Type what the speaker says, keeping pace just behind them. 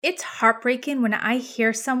It's heartbreaking when I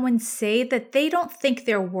hear someone say that they don't think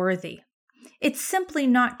they're worthy. It's simply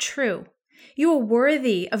not true. You are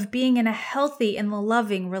worthy of being in a healthy and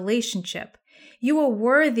loving relationship. You are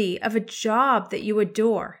worthy of a job that you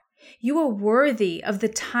adore. You are worthy of the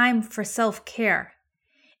time for self-care.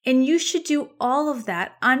 And you should do all of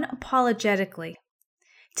that unapologetically.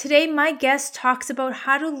 Today, my guest talks about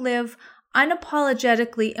how to live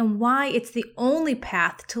unapologetically and why it's the only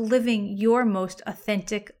path to living your most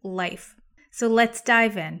authentic life. So let's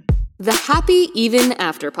dive in. The Happy Even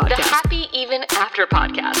After Podcast. The Happy Even After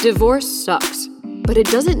Podcast. Divorce sucks, but it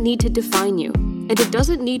doesn't need to define you, and it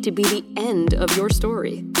doesn't need to be the end of your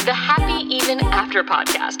story. The Happy Even After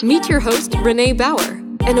Podcast. Meet your host, Renee Bauer,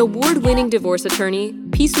 an award-winning divorce attorney,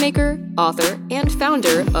 peacemaker, author, and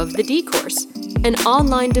founder of The D Course, an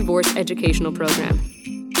online divorce educational program.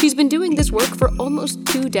 She's been doing this work for almost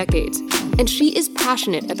 2 decades, and she is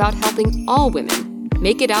passionate about helping all women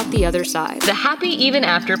make it out the other side. The Happy Even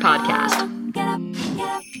After Podcast.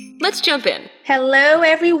 Let's jump in. Hello,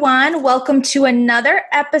 everyone. Welcome to another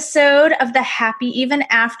episode of the Happy Even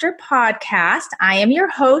After Podcast. I am your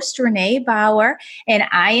host, Renee Bauer, and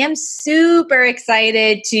I am super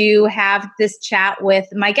excited to have this chat with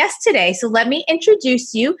my guest today. So let me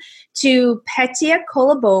introduce you to Petya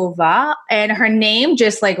Kolobova, and her name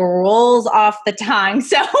just rolls off the tongue.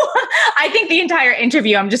 So I think the entire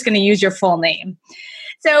interview, I'm just going to use your full name.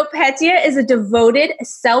 So Petya is a devoted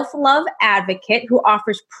self-love advocate who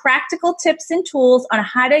offers practical tips and tools on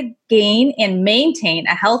how to gain and maintain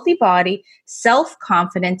a healthy body,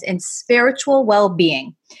 self-confidence, and spiritual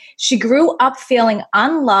well-being. She grew up feeling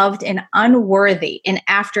unloved and unworthy, and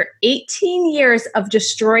after 18 years of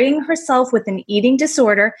destroying herself with an eating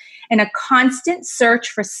disorder and a constant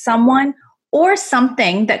search for someone or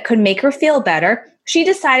something that could make her feel better, she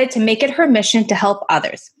decided to make it her mission to help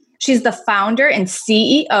others. She's the founder and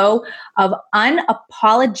CEO of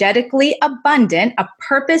Unapologetically Abundant, a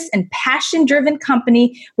purpose and passion-driven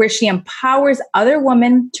company where she empowers other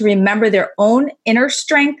women to remember their own inner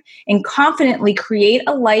strength and confidently create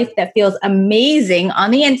a life that feels amazing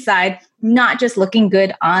on the inside, not just looking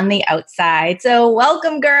good on the outside. So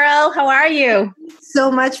welcome, girl. How are you?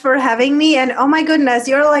 So much for having me. And oh my goodness,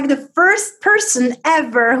 you're like the first person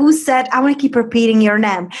ever who said, I want to keep repeating your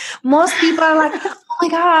name. Most people are like, oh my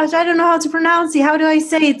gosh, I don't know how to pronounce it. How do I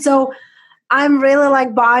say it? So I'm really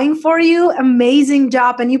buying for you. Amazing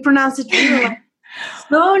job. And you pronounce it really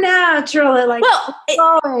so naturally.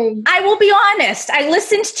 I will be honest. I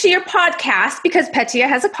listened to your podcast because Petya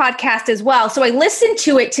has a podcast as well. So I listened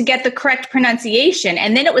to it to get the correct pronunciation.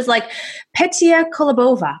 And then it was like Petya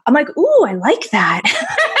Kolobova. I'm like, ooh, I like that.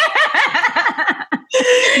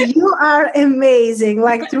 You are amazing.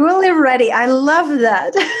 Truly ready. I love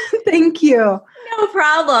that. Thank you. No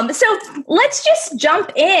problem. So let's just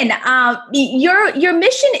jump in. Your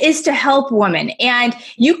mission is to help women, and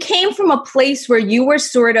you came from a place where you were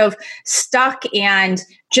sort of stuck and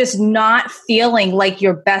just not feeling like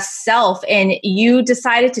your best self, and you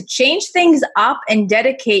decided to change things up and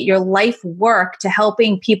dedicate your life work to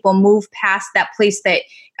helping people move past that place that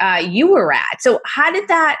you were at. So how did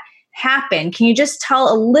that happen? Can you just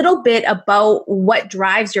tell a little bit about what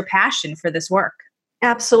drives your passion for this work?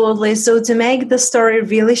 Absolutely. So to make the story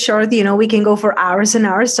really short, we can go for hours and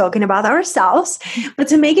hours talking about ourselves, but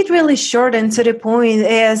to make it really short and to the point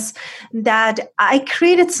is that I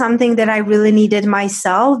created something that I really needed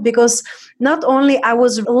myself, because not only I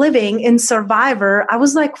was living in survivor, I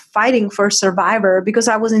was fighting for survivor, because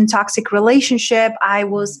I was in toxic relationship. I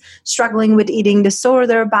was struggling with eating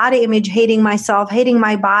disorder, body image, hating myself, hating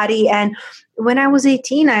my body. And when I was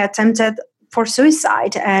 18, I attempted for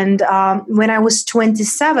suicide. And when I was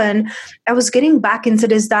 27, I was getting back into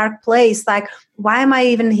this dark place. Why am I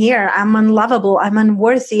even here? I'm unlovable. I'm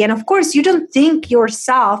unworthy. And of course, you don't think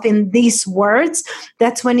yourself in these words.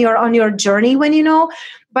 That's when you're on your journey, when you know.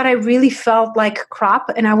 But I really felt like crap.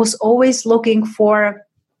 And I was always looking for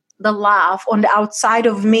the love on the outside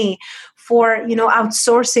of me, for,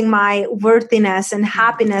 outsourcing my worthiness and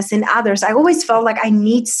happiness in others. I always felt like I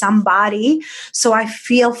need somebody so I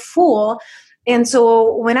feel full. And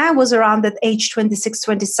so when I was around that age 26,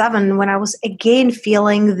 27, when I was again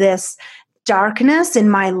feeling this darkness in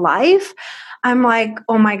my life, I'm like,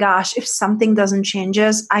 oh my gosh, if something doesn't change,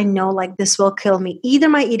 I know this will kill me. Either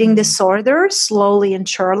my eating disorder, slowly and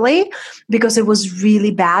surely, because it was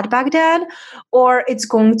really bad back then, or it's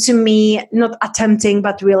going to me not attempting,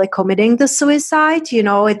 but really committing the suicide.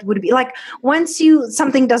 It would be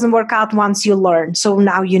something doesn't work out once you learn. So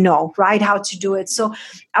now you know, right, how to do it. So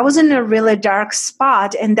I was in a really dark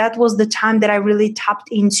spot. And that was the time that I really tapped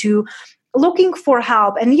into looking for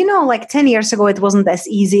help. And, like 10 years ago, it wasn't as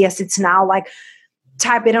easy as it's now. Like,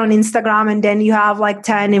 type it on Instagram and then you have like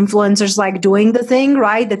 10 influencers like doing the thing,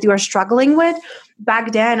 right, that you are struggling with.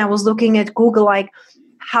 Back then, I was looking at Google, like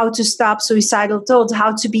how to stop suicidal thoughts,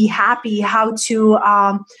 how to be happy, how to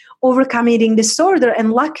overcome eating disorder.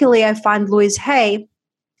 And luckily, I found Louise Hay.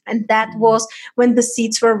 And that was when the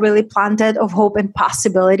seeds were really planted of hope and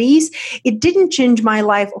possibilities. It didn't change my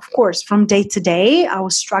life, of course, from day to day. I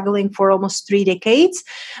was struggling for almost 3 decades,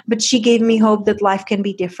 but she gave me hope that life can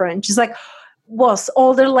be different. She's like, was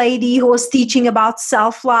older lady who was teaching about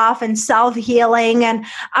self-love and self-healing. And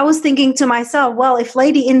I was thinking to myself, well, if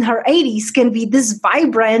lady in her 80s can be this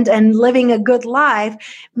vibrant and living a good life,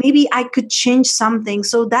 maybe I could change something.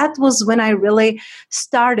 So that was when I really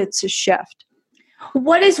started to shift.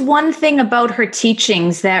 What is one thing about her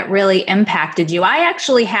teachings that really impacted you?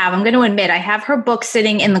 I'm going to admit, I have her book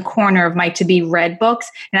sitting in the corner of my to-be read books,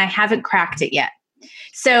 and I haven't cracked it yet.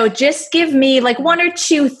 So just give me like 1 or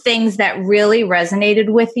 2 things that really resonated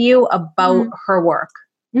with you about her work.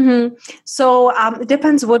 Mm-hmm. So it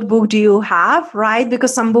depends what book do you have, right?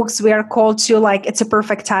 Because some books we are called to like it's a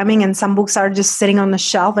perfect timing, and some books are just sitting on the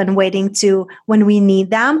shelf and waiting to when we need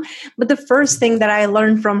them. But the first thing that I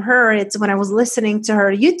learned from her, it's when I was listening to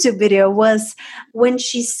her YouTube video, was when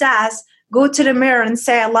she says, go to the mirror and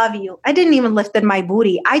say, I love you. I didn't even lift at my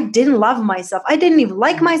booty. I didn't love myself. I didn't even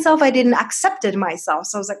like myself. I didn't accept it myself.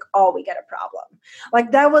 So I was like, oh, we got a problem.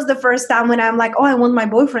 Like that was the first time when I'm like, oh, I want my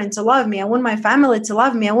boyfriend to love me. I want my family to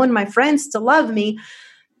love me. I want my friends to love me.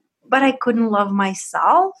 But I couldn't love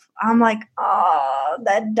myself. I'm like, oh,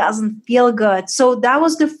 that doesn't feel good. So that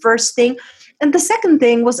was the first thing. And the second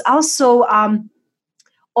thing was also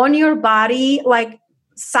on your body, like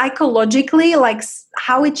psychologically, like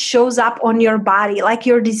how it shows up on your body, like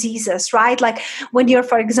your diseases, right? Like when you're,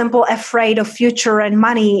 for example, afraid of future and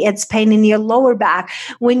money, it's pain in your lower back.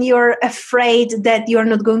 When you're afraid that you're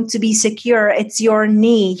not going to be secure, it's your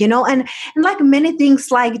knee, and like many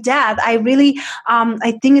things like that. I really,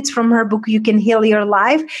 I think it's from her book, You Can Heal Your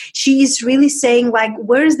Life. She is really saying like,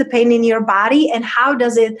 where is the pain in your body and how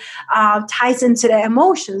does it ties into the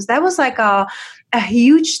emotions? That was like a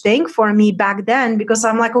huge thing for me back then, because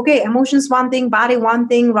I'm like, okay, emotions one thing, body one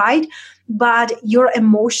thing, right? But your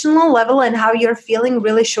emotional level and how you're feeling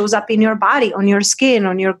really shows up in your body, on your skin,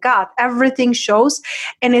 on your gut. Everything shows,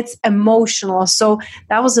 and it's emotional. So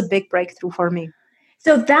that was a big breakthrough for me.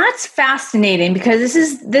 So that's fascinating because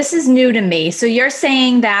this is new to me. So you're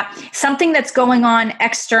saying that something that's going on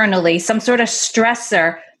externally, some sort of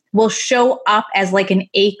stressor, will show up as like an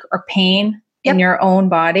ache or pain in your own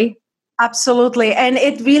body? Absolutely. And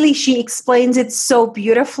it really, she explains it so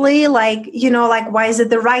beautifully, like, like, why is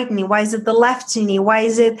it the right knee? Why is it the left knee? Why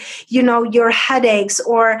is it, your headaches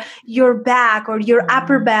or your back or your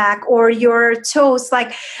upper back or your toes,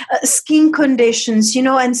 like skin conditions,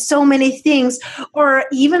 and so many things, or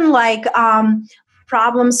even like,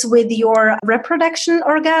 problems with your reproduction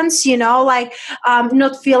organs, like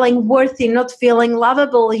not feeling worthy, not feeling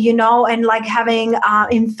lovable, and like having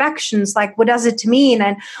infections. Like, what does it mean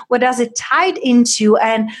and what does it tied into?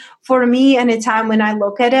 And for me, anytime when I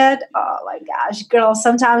look at it, oh my gosh, girl,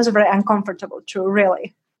 sometimes very uncomfortable too,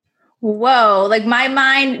 really. Whoa, like my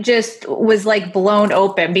mind just was like blown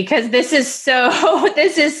open because it's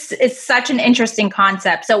such an interesting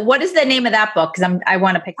concept. So what is the name of that book? Because I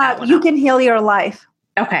want to pick that one You up. Can Heal Your Life.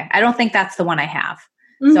 Okay. I don't think that's the one I have.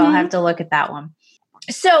 Mm-hmm. So I'll have to look at that one.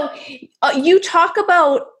 So you talk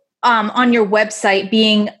about on your website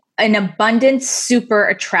being an abundance super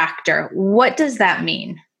attractor. What does that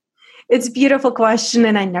mean? It's a beautiful question,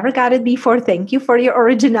 and I never got it before. Thank you for your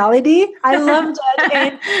originality. I loved it.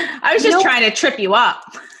 And, I was just trying to trip you up.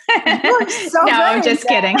 You're so no, I'm just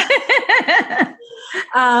kidding.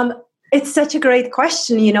 It's such a great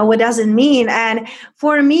question. What does it mean? And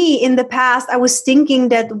for me, in the past, I was thinking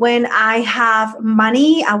that when I have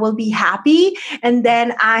money, I will be happy. And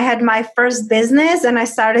then I had my first business and I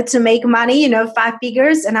started to make money, 5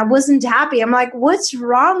 figures, and I wasn't happy. I'm like, what's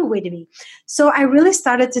wrong with me? So I really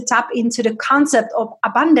started to tap into the concept of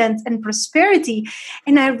abundance and prosperity.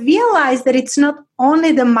 And I realized that it's not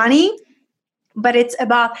only the money, but it's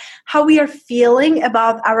about how we are feeling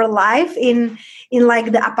about our life in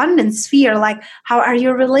like the abundance sphere. Like, how are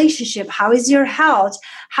your relationship? How is your health?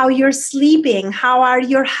 How you're sleeping? How are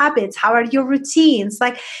your habits? How are your routines?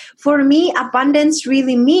 Like, for me, abundance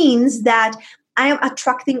really means that I am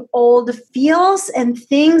attracting all the feels and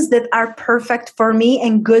things that are perfect for me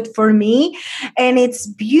and good for me. And it's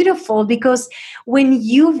beautiful because when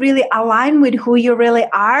you really align with who you really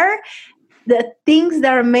are, the things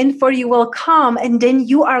that are meant for you will come, and then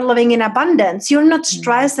you are living in abundance. You're not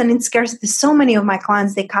stressed and in scarcity. So many of my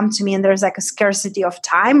clients, they come to me and there's like a scarcity of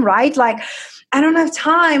time, right? Like, I don't have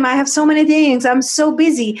time. I have so many things. I'm so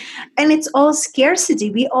busy. And it's all scarcity.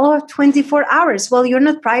 We all have 24 hours. Well, you're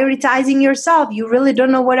not prioritizing yourself. You really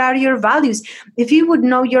don't know what are your values. If you would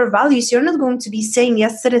know your values, you're not going to be saying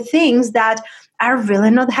yes to the things that are really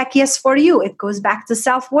not happiest for you. It goes back to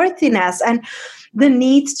self-worthiness and the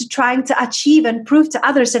need to trying to achieve and prove to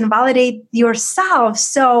others and validate yourself.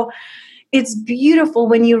 So it's beautiful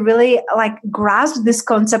when you really like grasp this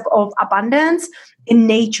concept of abundance in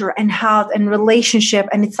nature and health and relationship.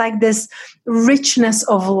 And it's like this richness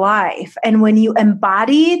of life. And when you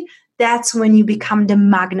embody it, that's when you become the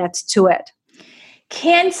magnet to it.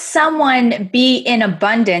 Can someone be in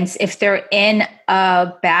abundance if they're in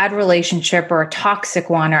a bad relationship or a toxic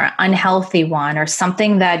one or an unhealthy one or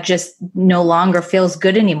something that just no longer feels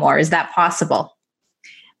good anymore? Is that possible?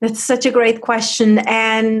 That's such a great question.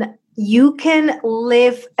 And you can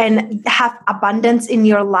live and have abundance in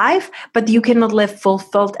your life, but you cannot live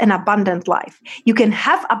fulfilled and abundant life. You can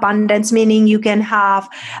have abundance, meaning you can have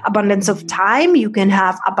abundance of time, you can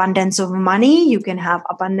have abundance of money, you can have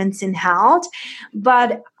abundance in health.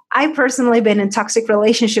 But I personally been in toxic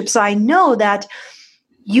relationships, so I know that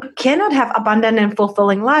you cannot have abundant and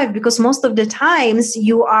fulfilling life because most of the times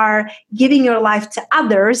you are giving your life to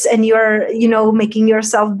others and you're, making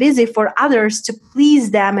yourself busy for others to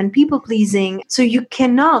please them and people pleasing. So you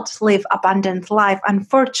cannot live abundant life,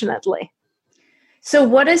 unfortunately. So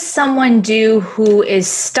what does someone do who is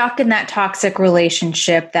stuck in that toxic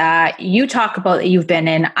relationship that you talk about that you've been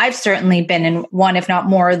in? I've certainly been in one, if not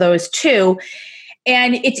more of those too.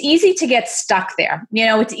 And it's easy to get stuck there.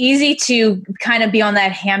 It's easy to kind of be on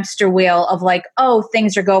that hamster wheel of like, oh,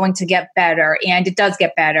 things are going to get better. And it does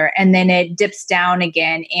get better. And then it dips down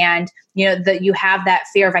again. And, that you have that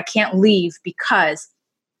fear of I can't leave because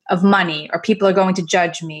of money or people are going to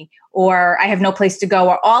judge me or I have no place to go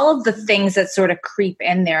or all of the things that sort of creep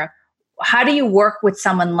in there. How do you work with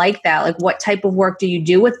someone like that? Like what type of work do you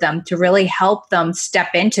do with them to really help them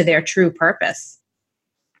step into their true purpose?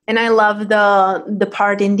 And I love the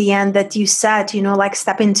part in the end that you said, like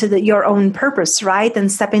step into your own purpose, right?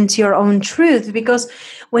 And step into your own truth. Because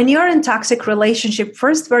when you're in toxic relationship,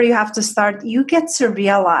 first where you have to start, you get to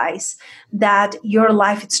realize that your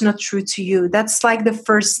life, it's not true to you. That's like the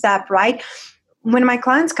first step, right? When my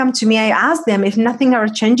clients come to me, I ask them, if nothing ever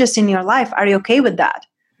changes in your life, are you okay with that?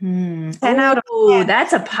 10 out of 10.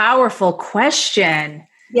 That's a powerful question.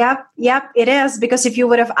 Yep, it is. Because if you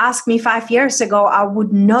would have asked me 5 years ago, I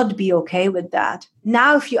would not be okay with that.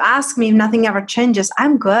 Now, if you ask me if nothing ever changes,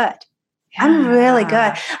 I'm good. Yeah. I'm really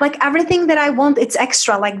good. Like everything that I want, it's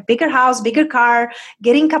extra, like bigger house, bigger car,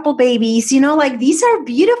 getting a couple babies, like these are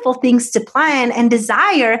beautiful things to plan and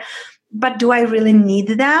desire. But do I really need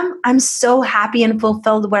them? I'm so happy and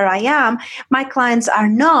fulfilled where I am. My clients are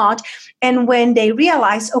not. And when they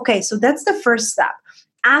realize, okay, so that's the first step.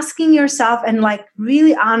 Asking yourself and like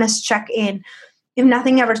really honest check in. If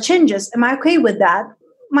nothing ever changes, am I okay with that?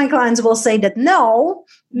 My clients will say that no.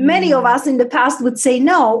 Many of us in the past would say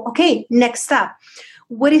no. Okay, next step.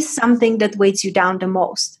 What is something that weighs you down the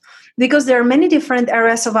most? Because there are many different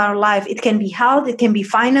areas of our life. It can be health, it can be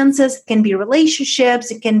finances, it can be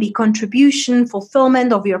relationships, it can be contribution,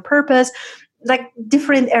 fulfillment of your purpose, like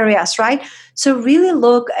different areas, right? So really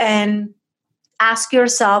look and ask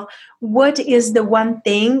yourself, what is the one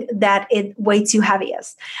thing that it weighs you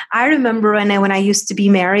heaviest? I remember when I used to be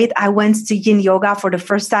married, I went to yin yoga for the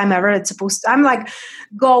first time ever. I'm like,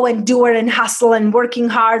 go and do it and hustle and working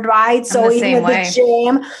hard, right? So even at the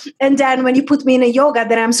gym. And then when you put me in a yoga,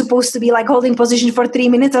 then I'm supposed to be like holding position for 3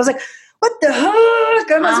 minutes. I was like, what the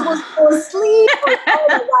heck? Am I supposed to go asleep? Oh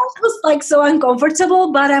my gosh, it was like so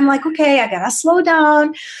uncomfortable. But I'm like, okay, I gotta slow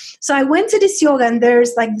down. So I went to this yoga and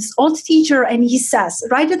there's like this old teacher and he says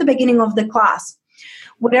right at the beginning of the class,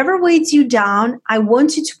 whatever weighs you down, I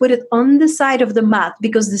want you to put it on the side of the mat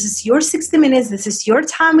because this is your 60 minutes. This is your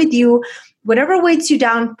time with you. Whatever weighs you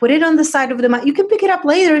down, put it on the side of the mat. You can pick it up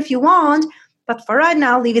later if you want, but for right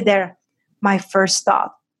now, leave it there. My first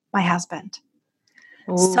thought, my husband.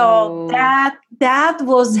 Ooh. So that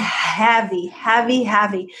was heavy,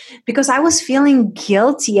 because I was feeling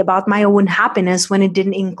guilty about my own happiness when it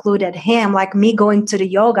didn't include him, like me going to the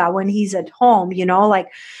yoga when he's at home, like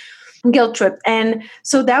guilt trip. And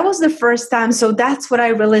so that was the first time. So that's what I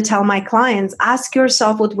really tell my clients. Ask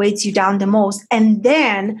yourself what weighs you down the most. And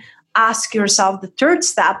then ask yourself the third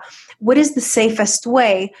step, what is the safest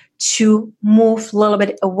way to move a little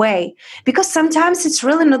bit away, because sometimes it's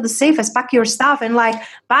really not the safest. Pack your stuff and like,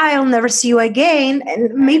 bye, I'll never see you again.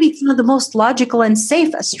 And maybe it's not the most logical and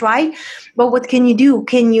safest, right? But what can you do?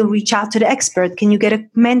 Can you reach out to the expert? Can you get a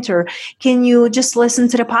mentor? Can you just listen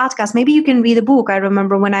to the podcast? Maybe you can read a book. I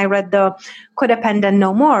remember when I read the Codependent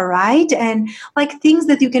No More, right? And like things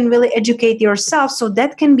that you can really educate yourself. So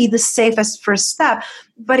that can be the safest first step,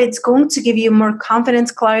 but it's going to give you more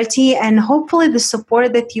confidence, clarity, and hopefully the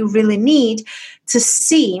support that you really need to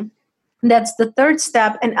see. That's the third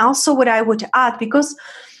step. And also what I would add, because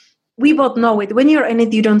we both know it. When you're in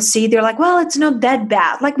it, you don't see it. You're like, well, it's not that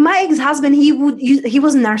bad. Like my ex-husband, he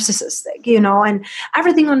was narcissistic, and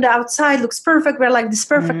everything on the outside looks perfect. We're like this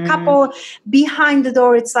perfect couple. Behind the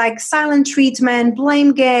door, it's like silent treatment,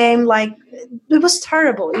 blame game. Like it was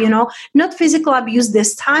terrible, not physical abuse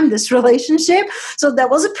this time, this relationship. So that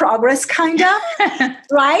was a progress kind of,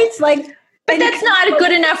 right? Like, but that's not a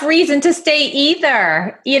good enough reason to stay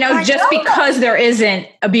either, just because there isn't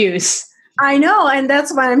abuse. I know. And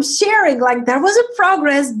that's why I'm sharing. Like there was a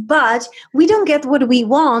progress, but we don't get what we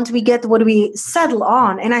want. We get what we settle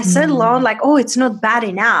on. And I settle on like, oh, it's not bad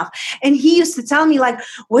enough. And he used to tell me like,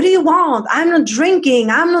 what do you want? I'm not drinking.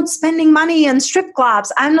 I'm not spending money on strip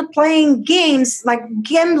clubs. I'm not playing games like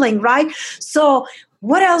gambling, right? So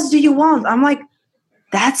what else do you want? I'm like,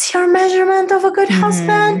 that's your measurement of a good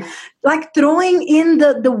husband? Like throwing in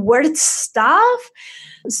the word stuff.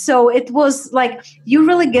 So it was like, you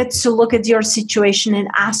really get to look at your situation and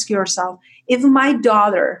ask yourself, if my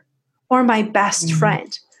daughter or my best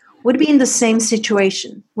friend would be in the same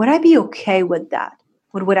situation, would I be okay with that?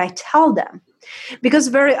 What would I tell them? Because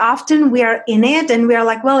very often we are in it and we are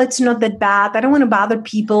like, well, it's not that bad. I don't want to bother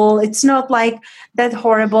people. It's not like that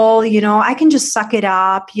horrible. I can just suck it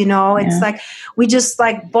up. It's like, we just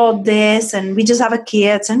like bought this and we just have a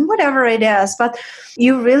kids and whatever it is. But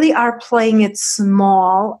you really are playing it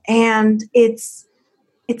small and it's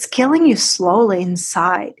killing you slowly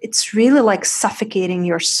inside. It's really like suffocating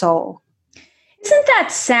your soul. Isn't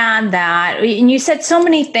that sad and you said so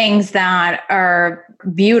many things that are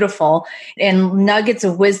beautiful and nuggets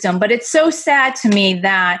of wisdom, but it's so sad to me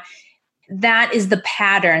that is the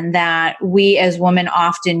pattern that we as women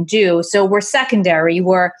often do. So we're secondary.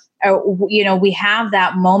 We have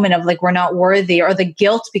that moment of like, we're not worthy, or the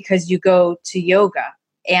guilt because you go to yoga.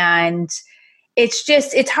 And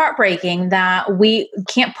it's heartbreaking that we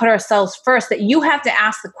can't put ourselves first, that you have to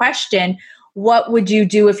ask the question, what would you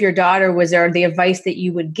do if your daughter was there, the advice that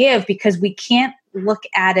you would give? Because we can't look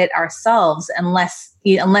at it ourselves unless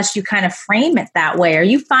you kind of frame it that way. Are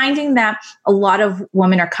you finding that a lot of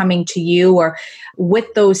women are coming to you or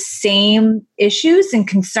with those same issues and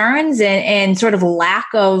concerns and sort of lack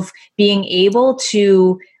of being able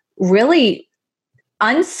to really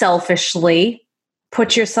unselfishly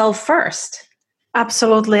put yourself first?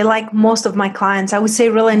 Absolutely. Like most of my clients, I would say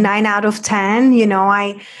really 9 out of 10,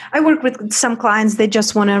 I work with some clients that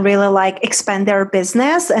just want to really like expand their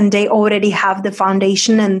business and they already have the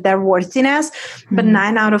foundation and their worthiness. But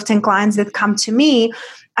 9 out of 10 clients that come to me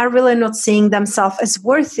are really not seeing themselves as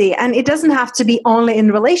worthy. And it doesn't have to be only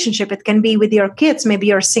in relationship. It can be with your kids. Maybe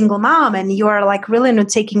you're a single mom and you are like really not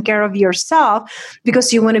taking care of yourself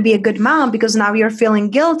because you want to be a good mom, because now you're feeling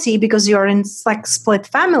guilty because you're in like split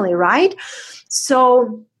family, right?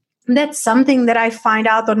 So that's something that I find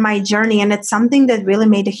out on my journey. And it's something that really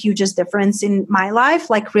made a huge difference in my life,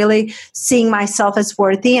 like really seeing myself as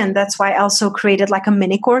worthy. And that's why I also created like a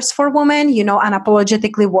mini course for women,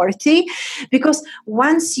 unapologetically worthy. Because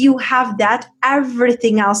once you have that,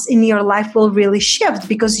 everything else in your life will really shift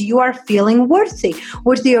because you are feeling worthy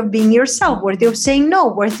of being yourself, worthy of saying no,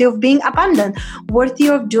 worthy of being abundant, worthy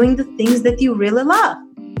of doing the things that you really love.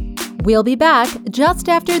 We'll be back just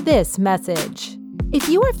after this message. If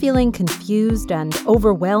you are feeling confused and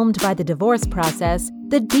overwhelmed by the divorce process,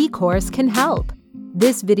 the D-Course can help.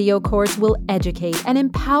 This video course will educate and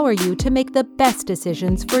empower you to make the best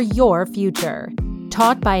decisions for your future.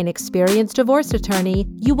 Taught by an experienced divorce attorney,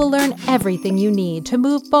 you will learn everything you need to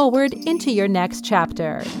move forward into your next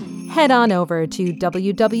chapter. Head on over to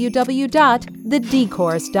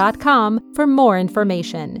www.thedcourse.com for more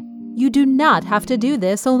information. You do not have to do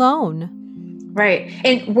this alone. Right.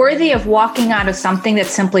 And worthy of walking out of something that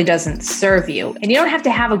simply doesn't serve you. And you don't have to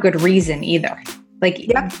have a good reason either. Like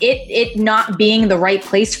it not being the right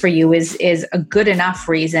place for you is a good enough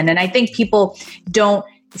reason. And I think people don't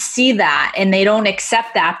see that and they don't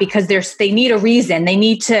accept that because they need a reason. They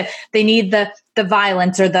need the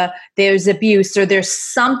violence or there's abuse or there's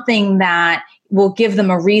something that will give them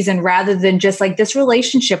a reason rather than just like, this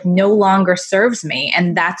relationship no longer serves me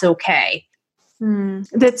and that's okay.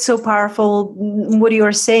 That's so powerful what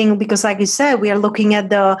you're saying, because like you said, we are looking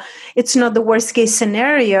at it's not the worst case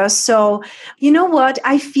scenario. So you know what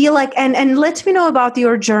I feel like, and let me know about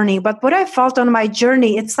your journey, but what I felt on my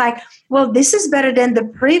journey, it's like, well, this is better than the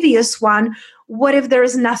previous one. What if there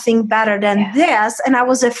is nothing better than this? And I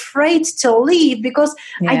was afraid to leave because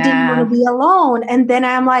I didn't want to be alone. And then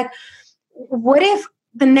I'm like, what if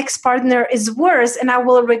the next partner is worse and I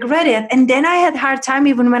will regret it? And then I had a hard time,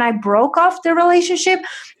 even when I broke off the relationship,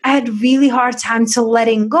 I had really hard time to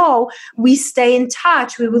letting go. We stay in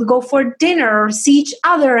touch. We would go for dinner or see each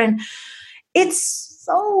other. And it's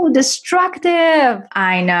so destructive.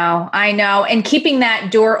 I know. And keeping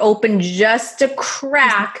that door open just a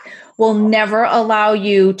crack will never allow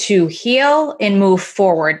you to heal and move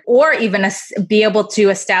forward, or even be able to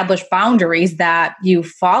establish boundaries that you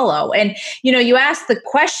follow. And, you asked the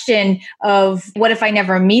question of, what if I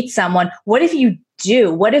never meet someone? What if you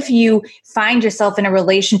do? What if you find yourself in a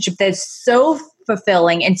relationship that's so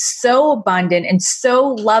fulfilling and so abundant and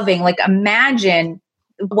so loving? Like, imagine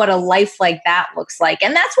what a life like that looks like.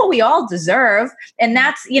 And that's what we all deserve. And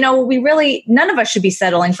that's, none of us should be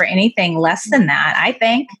settling for anything less than that, I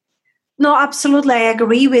think. No, absolutely. I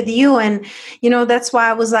agree with you. And, that's why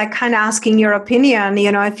I was like kind of asking your opinion,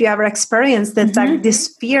 if you ever experienced that, like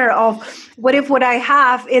this fear of what if what I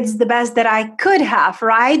have, it's the best that I could have,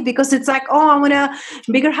 right? Because it's like, oh, I want a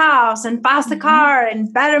bigger house and faster car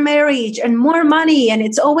and better marriage and more money. And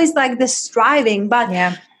it's always like this striving. But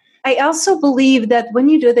I also believe that when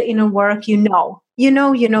you do the inner work, you know.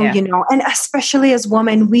 And especially as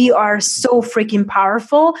women, we are so freaking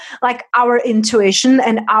powerful, like our intuition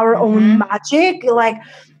and our own magic. Like,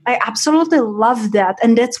 I absolutely love that.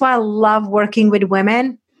 And that's why I love working with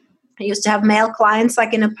women. I used to have male clients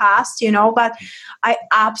like in the past, but I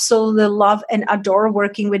absolutely love and adore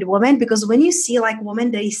working with women, because when you see like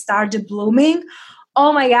women, they start blooming,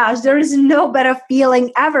 oh my gosh, there is no better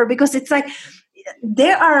feeling ever, because it's like, they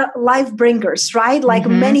are life bringers, right? Like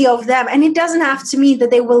many of them. And it doesn't have to mean that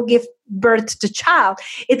they will give birth to child.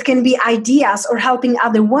 It can be ideas or helping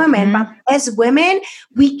other women. But as women,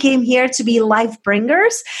 we came here to be life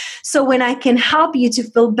bringers. So when I can help you to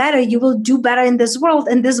feel better, you will do better in this world.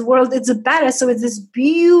 And this world is better. So it's this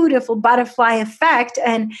beautiful butterfly effect.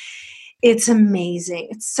 And it's amazing.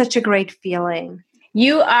 It's such a great feeling.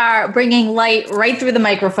 You are bringing light right through the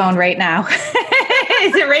microphone right now.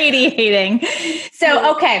 It's radiating.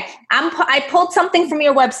 So, okay, I pulled something from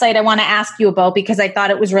your website I want to ask you about, because I thought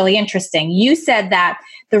it was really interesting. You said that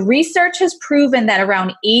the research has proven that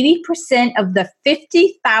around 80% of the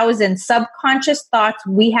 50,000 subconscious thoughts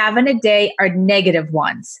we have in a day are negative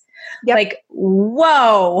ones. Yep. Like,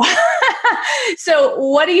 whoa. So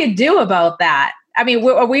what do you do about that? I mean,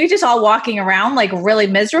 were you just all walking around like really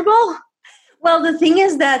miserable? Well, the thing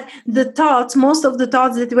is that most of the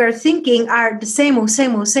thoughts that we're thinking are the same,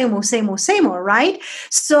 right?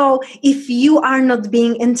 So if you are not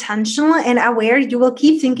being intentional and aware, you will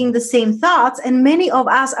keep thinking the same thoughts. And many of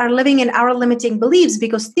us are living in our limiting beliefs,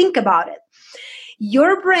 because think about it.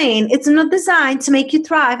 Your brain, it's not designed to make you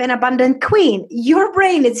thrive an abundant queen. Your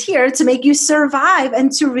brain is here to make you survive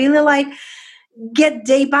and to really get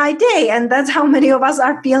day by day. And that's how many of us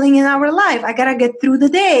are feeling in our life. I gotta get through the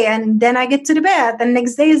day, and then I get to the bed, and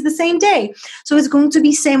next day is the same day. So it's going to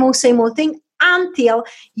be same old thing until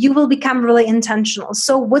you will become really intentional.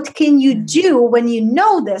 So what can you do when you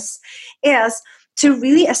know this is to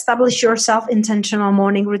really establish your self-intentional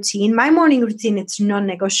morning routine. My morning routine, it's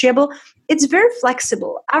non-negotiable. It's very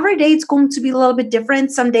flexible. Every day it's going to be a little bit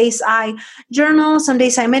different. Some days I journal, some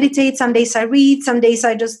days I meditate, some days I read, some days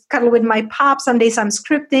I just cuddle with my pop, some days I'm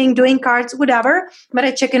scripting, doing cards, whatever. But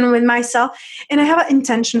I check in with myself and I have an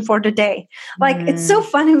intention for the day. It's so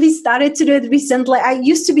funny. We started to do it recently. I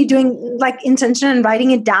used to be doing intention and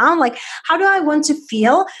writing it down. How do I want to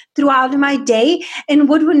feel throughout my day, and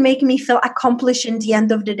what would make me feel accomplished in the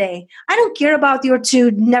end of the day? I don't care about your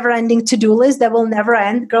never-ending to-do list that will never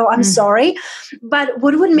end. Girl, I'm sorry. But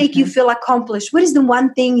what would make you feel accomplished? What is the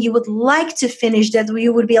one thing you would like to finish that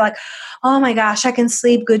you would be like, oh my gosh, I can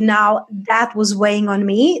sleep good now. That was weighing on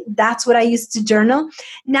me. That's what I used to journal.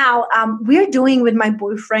 Now, we're doing with my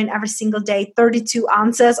boyfriend every single day 32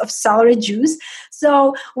 ounces of celery juice.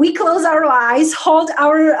 So we close our eyes, hold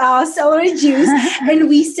our celery juice, and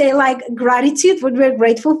we say gratitude, what we're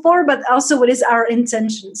grateful for, but also what is our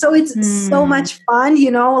intention. So it's so much fun,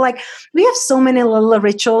 we have so many little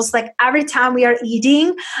rituals. every time we are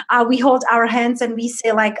eating, we hold our hands and we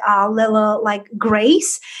say like a little like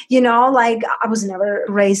grace, like I was never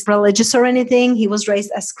raised religious or anything. He was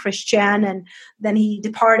raised as Christian and then he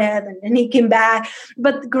departed and then he came back.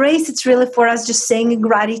 But grace, it's really for us just saying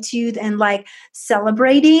gratitude and like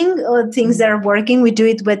celebrating things that are working. We do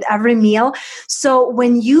it with every meal. So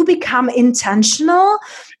when you become intentional,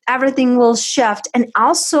 everything will shift. And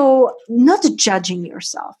also not judging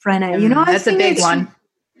yourself, Renee. That's a big one.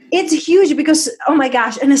 It's huge because, oh my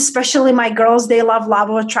gosh, and especially my girls, they love law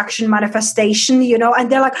of attraction manifestation,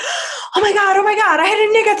 and they're like, oh my God, I had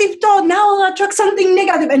a negative thought. Now I'll attract something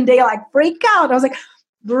negative. And they like freak out. I was like,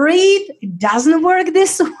 breathe. It doesn't work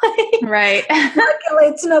this way. Right.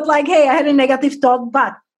 It's not like, hey, I had a negative thought.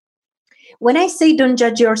 But when I say don't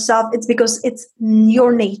judge yourself, it's because it's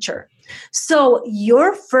your nature. So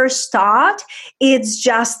your first thought is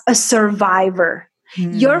just a survivor.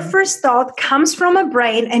 Your first thought comes from a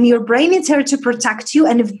brain and your brain is here to protect you.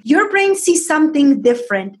 And if your brain sees something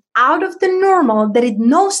different out of the normal that it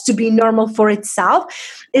knows to be normal for itself,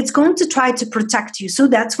 it's going to try to protect you. So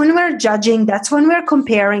that's when we're judging. That's when we're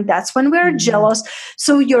comparing. That's when we're jealous.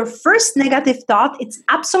 So your first negative thought, it's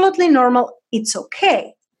absolutely normal. It's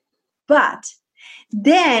okay. But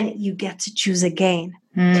then you get to choose again.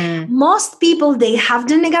 Most people, they have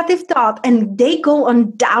the negative thought and they go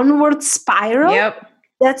on downward spiral. Yep.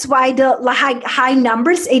 That's why the high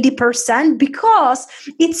numbers, 80%, because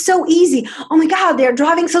it's so easy. Oh my God, they're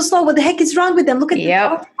driving so slow. What the heck is wrong with them? Look at the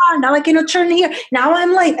car. Now I cannot turn here. Now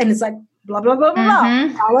I'm late. And it's like, blah, blah, blah, blah, blah.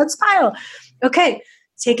 Downward spiral. Okay,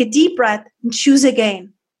 take a deep breath and choose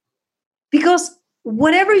again. Because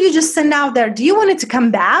whatever you just send out there, do you want it to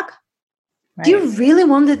come back? Right. Do you really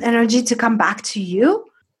want that energy to come back to you?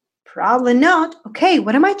 Probably not. Okay,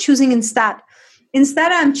 what am I choosing instead?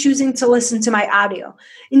 Instead, I'm choosing to listen to my audio.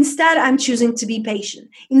 Instead, I'm choosing to be patient.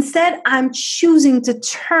 Instead, I'm choosing to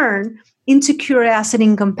turn into curiosity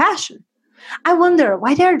and compassion. I wonder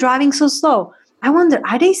why they're driving so slow. I wonder,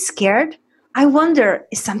 are they scared? I wonder,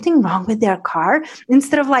 is something wrong with their car?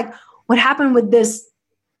 Instead of like, what happened with this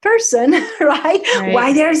person, right?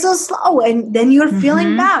 Why they're so slow? And then you're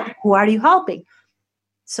feeling bad. Who are you helping?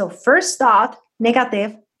 So first thought,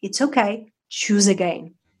 negative, it's okay. Choose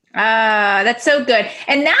again. That's so good.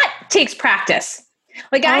 And that takes practice.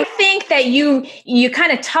 Like, I think that you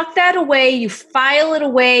kind of tuck that away, you file it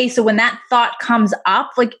away. So when that thought comes up,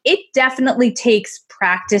 like, it definitely takes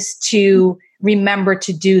practice to remember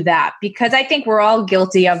to do that, because I think we're all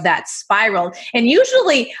guilty of that spiral. And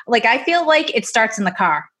usually, like, I feel like it starts in the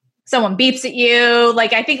car. Someone beeps at you.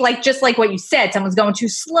 Like, I think like, just like what you said, someone's going too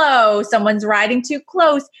slow, someone's riding too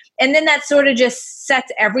close. And then that sort of just sets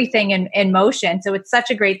everything in motion. So it's such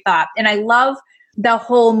a great thought. And I love the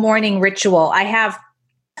whole morning ritual. I have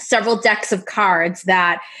several decks of cards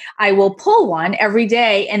that I will pull one every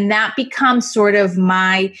day, and that becomes sort of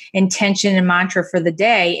my intention and mantra for the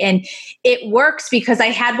day. And it works because I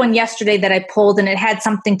had one yesterday that I pulled, and it had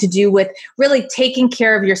something to do with really taking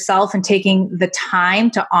care of yourself and taking the time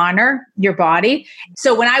to honor your body.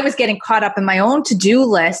 So when I was getting caught up in my own to-do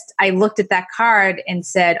list, I looked at that card and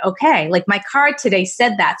said, okay, like, my card today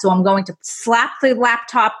said that, so I'm going to slap the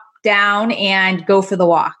laptop down and go for the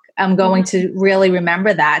walk. I'm going to really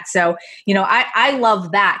remember that. So, I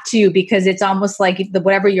love that too, because it's almost like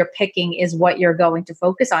whatever you're picking is what you're going to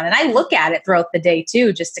focus on. And I look at it throughout the day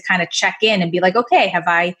too, just to kind of check in and be like, okay, have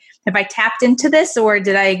I tapped into this, or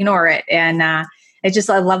did I ignore it? And I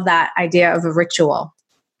love that idea of a ritual.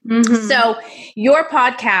 Mm-hmm. So your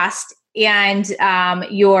podcast and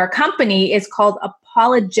your company is called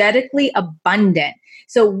Apologetically Abundant.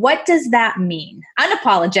 So what does that mean?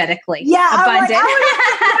 Unapologetically abundant.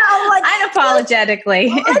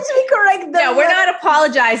 Unapologetically. Let's be correct. No, we're not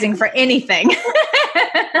apologizing for anything.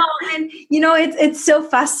 And it's so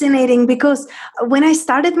fascinating, because when I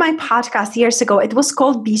started my podcast years ago, it was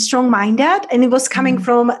called Be Strong Minded, and it was coming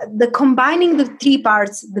from combining the three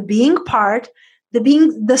parts: the being part,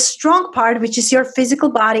 the strong part, which is your physical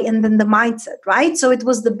body, and then the mindset, right? So it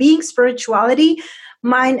was the being, spirituality,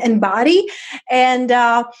 mind and body. And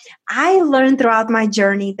I learned throughout my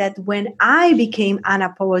journey that when I became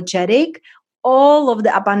unapologetic, all of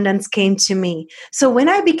the abundance came to me. So when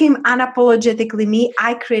I became unapologetically me,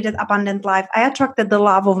 I created abundant life. I attracted the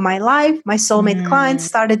love of my life. My soulmate clients,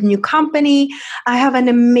 started a new company. I have an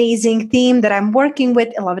amazing team that I'm working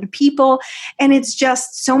with, 11 people. And it's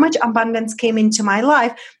just so much abundance came into my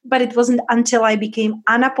life. But it wasn't until I became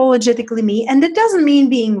unapologetically me. And it doesn't mean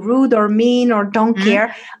being rude or mean or don't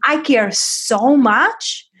care. I care so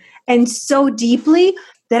much and so deeply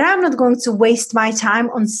that I'm not going to waste my time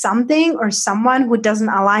on something or someone who doesn't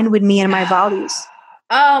align with me and my values.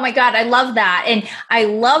 Oh my God, I love that. And I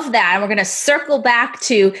love that. And we're going to circle back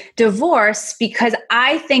to divorce because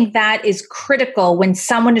I think that is critical when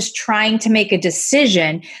someone is trying to make a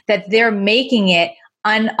decision that they're making it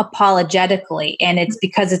unapologetically. And it's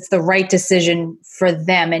because it's the right decision for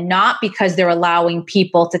them and not because they're allowing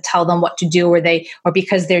people to tell them what to do or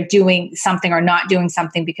because they're doing something or not doing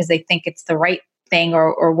something because they think it's the right thing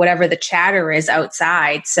or whatever the chatter is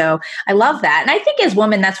outside. So I love that. And I think as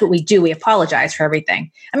women, that's what we do. We apologize for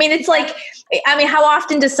everything. I mean, it's like, how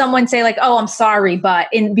often does someone say like, oh, I'm sorry, but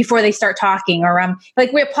before they start talking or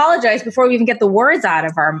like we apologize before we even get the words out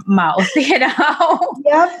of our mouth,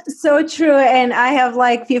 Yep. So true. And I have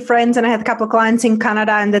like few friends and I had a couple of clients in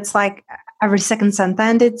Canada and it's like, every second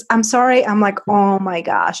sentence, it's, I'm sorry. I'm like, oh my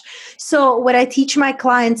gosh. So what I teach my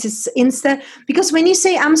clients is because when you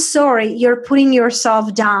say, I'm sorry, you're putting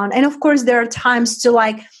yourself down. And of course, there are times to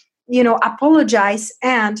like, apologize.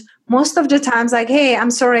 And most of the times like, hey, I'm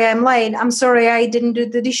sorry, I'm late. I'm sorry, I didn't do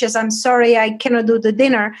the dishes. I'm sorry, I cannot do the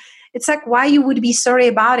dinner. It's like, why you would be sorry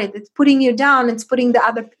about it? It's putting you down. It's putting the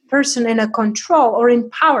other person in a control or in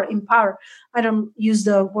power. I don't use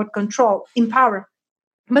the word control, empower.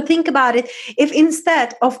 But think about it. If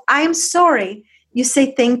instead of I'm sorry, you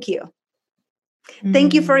say thank you.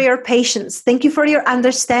 Thank you for your patience. Thank you for your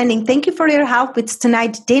understanding. Thank you for your help with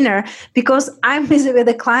tonight's dinner because I'm busy with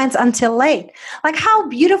the clients until late. Like how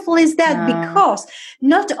beautiful is that? Because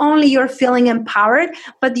not only you're feeling empowered,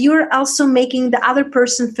 but you're also making the other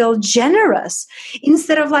person feel generous.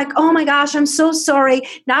 Instead of like, oh my gosh, I'm so sorry.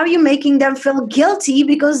 Now you're making them feel guilty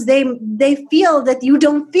because they feel that you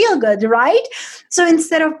don't feel good, right? So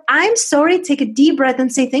instead of I'm sorry, take a deep breath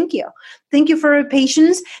and say thank you. Thank you for your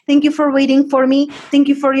patience. Thank you for waiting for me. Thank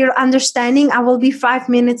you for your understanding. I will be 5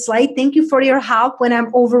 minutes late. Thank you for your help when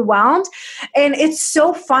I'm overwhelmed. And it's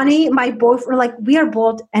so funny. My boyfriend, like we are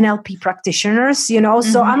both NLP practitioners,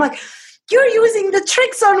 so I'm like, you're using the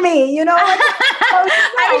tricks on me, Like,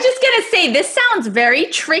 I was just going to say, this sounds very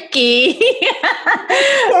tricky.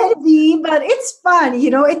 It can be, but it's fun,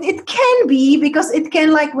 it can be because it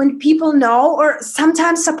can like when people know or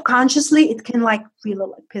sometimes subconsciously it can like really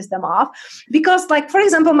like piss them off because like, for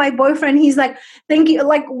example, my boyfriend, he's like, thank you.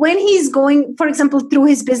 Like when he's going, for example, through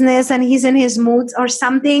his business and he's in his moods or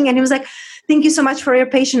something. And he was like, thank you so much for your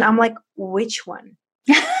patience. I'm like, which one?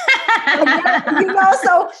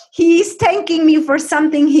 So he's thanking me for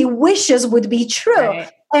something he wishes would be true.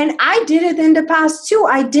 Right. And I did it in the past too.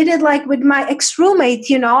 I did it like with my ex-roommate,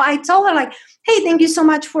 I told her like, hey, thank you so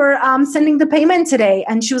much for sending the payment today.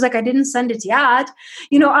 And she was like, I didn't send it yet.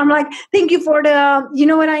 I'm like, thank you for the, you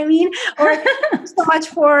know what I mean? Or thank you so much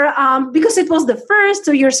for, because it was the first,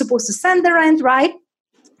 so you're supposed to send the rent, right?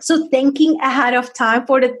 So thanking ahead of time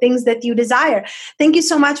for the things that you desire. Thank you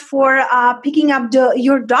so much for picking up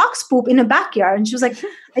your dog's poop in the backyard. And she was like,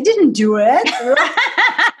 I didn't do it.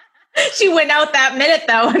 She went out that minute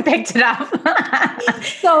though and picked it up.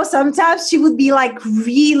 So sometimes she would be like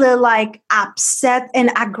really like upset and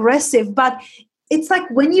aggressive. But it's like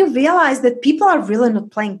when you realize that people are really not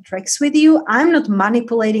playing tricks with you, I'm not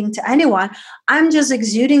manipulating to anyone. I'm just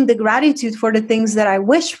exuding the gratitude for the things that I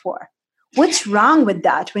wish for. What's wrong with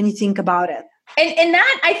that when you think about it? And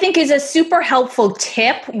that I think is a super helpful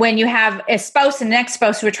tip when you have a spouse and an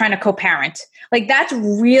ex-spouse who are trying to co-parent. Like that's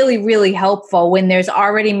really, really helpful when there's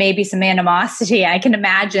already maybe some animosity. I can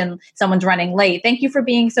imagine someone's running late. Thank you for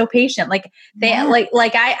being so patient. Like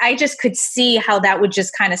I just could see how that would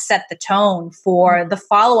just kind of set the tone for the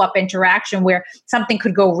follow-up interaction where something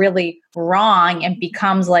could go really wrong and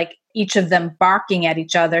becomes like each of them barking at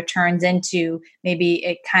each other turns into maybe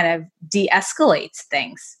it kind of de-escalates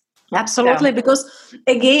things. Absolutely. Because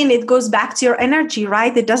again, it goes back to your energy,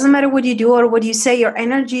 right? It doesn't matter what you do or what you say, your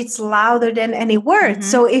energy, it's louder than any word. Mm-hmm.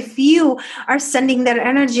 So if you are sending that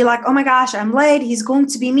energy like, oh my gosh, I'm late, he's going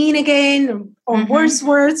to be mean again, or worse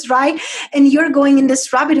words, right? And you're going in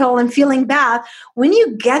this rabbit hole and feeling bad. When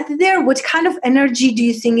you get there, what kind of energy do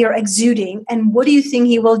you think you're exuding? And what do you think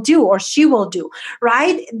he will do or she will do,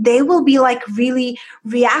 right? They will be like really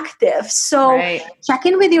reactive. So check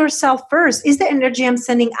in with yourself first. Is the energy I'm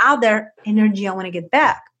sending out there energy I want to get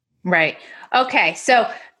back? Right. Okay. So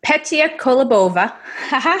Petya Kolobova.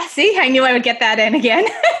 See, I knew I would get that in again.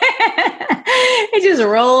 It just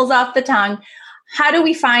rolls off the tongue. How do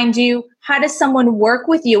we find you? How does someone work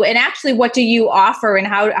with you? And actually, what do you offer and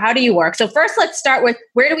how do you work? So first, let's start with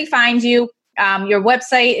where do we find you? Your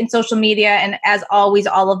website and social media. And as always,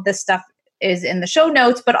 all of this stuff is in the show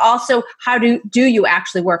notes, but also how do you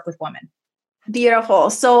actually work with women?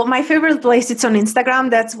 Beautiful. So my favorite place, it's on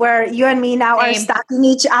Instagram. That's where you and me now are stalking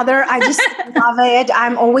each other. I just love it.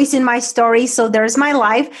 I'm always in my stories. So there's my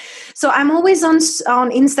life. So I'm always on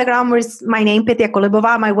Instagram with my name, Petya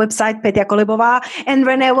Kolibova, my website, Petya Kolibova, and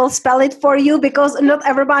Renee will spell it for you because not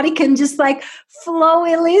everybody can just like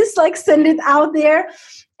flowily like send it out there.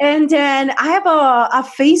 And then I have a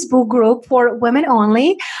Facebook group for women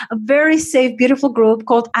only, a very safe, beautiful group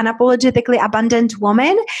called Unapologetically Abundant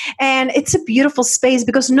Woman. And it's a beautiful space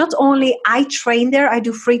because not only I train there, I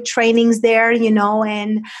do free trainings there,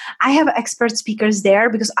 and I have expert speakers there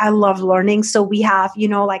because I love learning. So we have,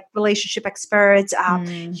 like relationship experts,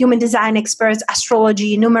 human design experts,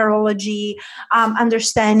 astrology, numerology,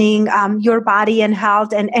 understanding your body and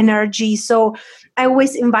health and energy. So I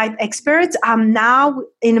always invite experts. Now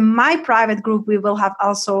in my private group, we will have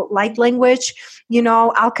also light language,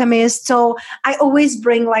 alchemists. So I always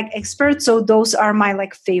bring like experts. So those are my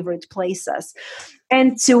like favorite places.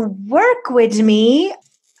 And to work with me,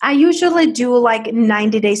 I usually do like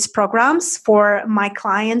 90 days programs for my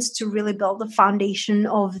clients to really build the foundation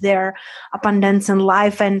of their abundance in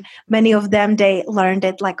life. And many of them, they learned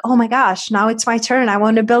it like, oh my gosh, now it's my turn. I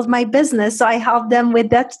want to build my business. So I help them with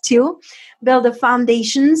that too. Build the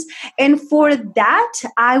foundations. And for that,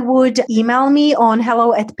 I would email me on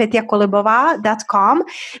hello@petyakolibova.com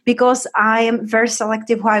because I am very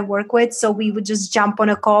selective who I work with. So we would just jump on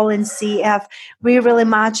a call and see if we really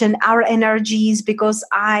match in our energies because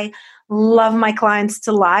I love my clients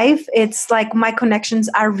to life. It's like my connections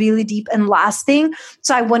are really deep and lasting.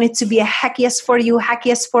 So I want it to be a heck yes for you, heck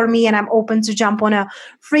yes for me. And I'm open to jump on a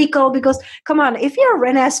free call because come on, if you're a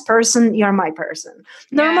Renee's person, you're my person.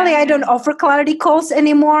 Normally, I don't offer clarity calls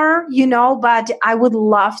anymore, but I would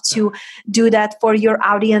love to do that for your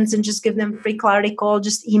audience and just give them free clarity call.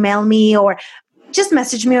 Just email me or just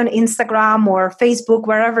message me on Instagram or Facebook,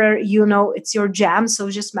 wherever it's your jam. So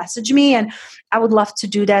just message me and I would love to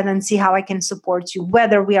do that and see how I can support you,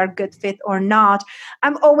 whether we are good fit or not.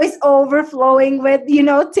 I'm always overflowing with,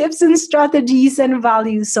 tips and strategies and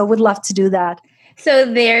values. So would love to do that. So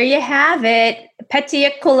there you have it.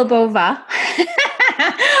 Petya Kolibova.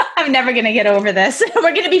 I'm never going to get over this.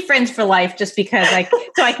 We're going to be friends for life just because I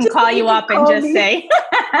can call you up and just say,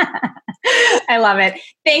 I love it.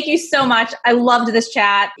 Thank you so much. I loved this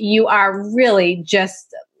chat. You are really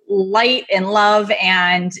just light and love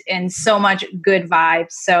and so much good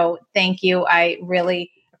vibes. So thank you. I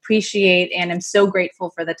really appreciate and am so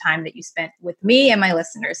grateful for the time that you spent with me and my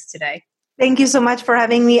listeners today. Thank you so much for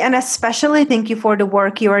having me. And especially thank you for the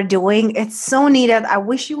work you are doing. It's so needed. I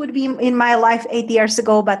wish you would be in my life 8 years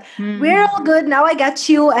ago, but we're all good. Now I got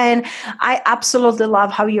you. And I absolutely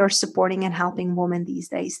love how you're supporting and helping women these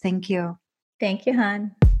days. Thank you. Thank you,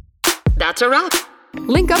 hon. That's a wrap.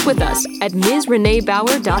 Link up with us at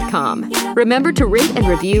MsReneeBauer.com. Remember to rate and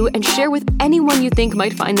review and share with anyone you think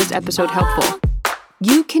might find this episode helpful.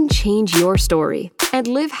 You can change your story and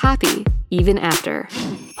live happy even after.